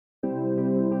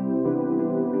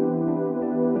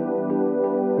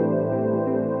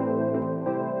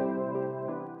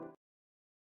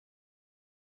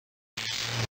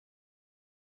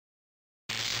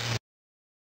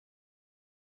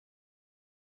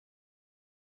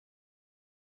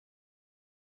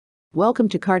Welcome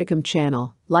to Cartechhome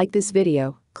channel. Like this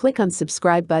video, click on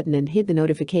subscribe button and hit the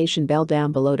notification bell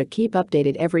down below to keep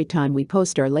updated every time we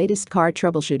post our latest car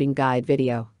troubleshooting guide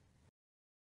video.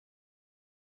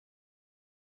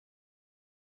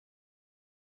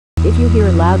 If you hear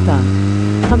a loud thump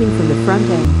coming from the front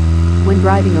end when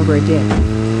driving over a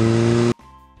dip,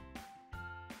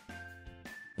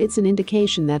 it's an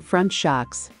indication that front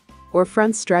shocks or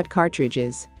front strut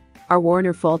cartridges are worn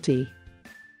or faulty.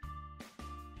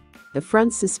 The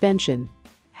front suspension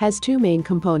has two main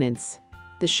components,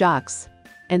 the shocks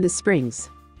and the springs.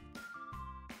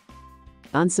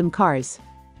 On some cars,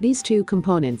 these two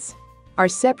components are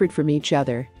separate from each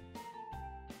other.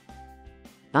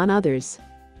 On others,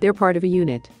 they're part of a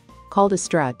unit called a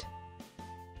strut.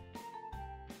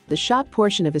 The shock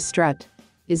portion of a strut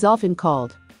is often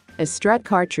called a strut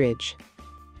cartridge.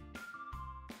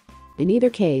 In either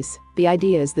case, the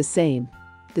idea is the same.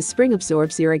 The spring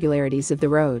absorbs the irregularities of the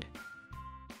road,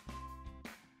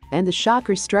 and the shock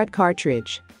or strut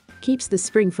cartridge keeps the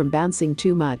spring from bouncing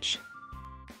too much.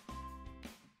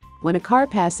 When a car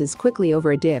passes quickly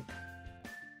over a dip,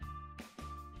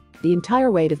 the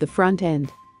entire weight of the front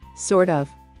end,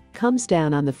 comes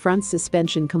down on the front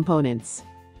suspension components.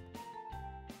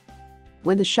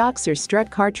 When the shocks or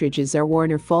strut cartridges are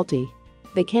worn or faulty,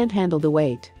 they can't handle the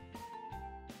weight.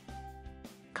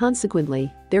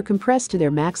 Consequently, they're compressed to their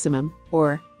maximum,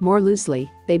 or, more loosely,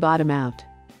 they bottom out.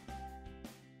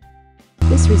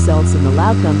 This results in the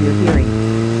loud thump you're hearing.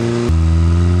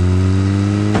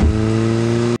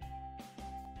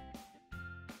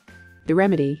 The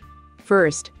remedy: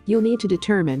 first, you'll need to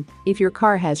determine if your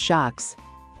car has shocks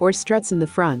or struts in the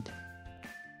front.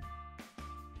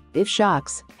 If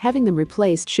shocks, having them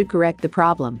replaced should correct the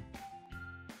problem.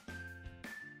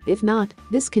 If not,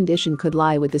 this condition could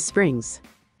lie with the springs.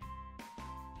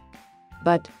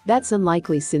 But that's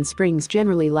unlikely since springs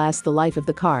generally last the life of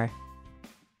the car.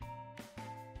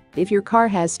 If your car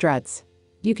has struts,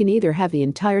 you can either have the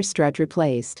entire strut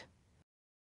replaced,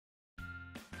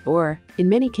 or, in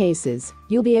many cases,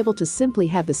 you'll be able to simply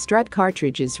have the strut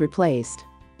cartridges replaced.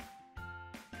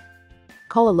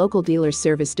 Call a local dealer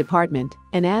service department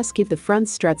and ask if the front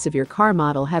struts of your car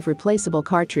model have replaceable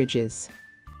cartridges.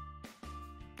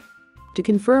 To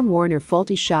confirm worn or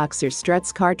faulty shocks or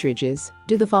struts cartridges,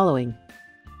 do the following.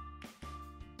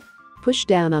 Push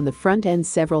down on the front end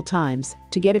several times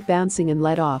to get it bouncing and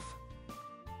let off.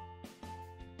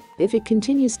 If it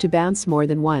continues to bounce more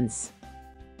than once,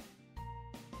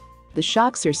 the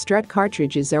shocks or strut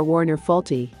cartridges are worn or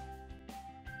faulty.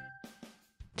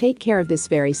 Take care of this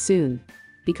very soon,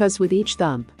 because with each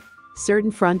thump,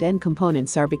 certain front end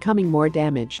components are becoming more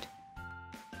damaged.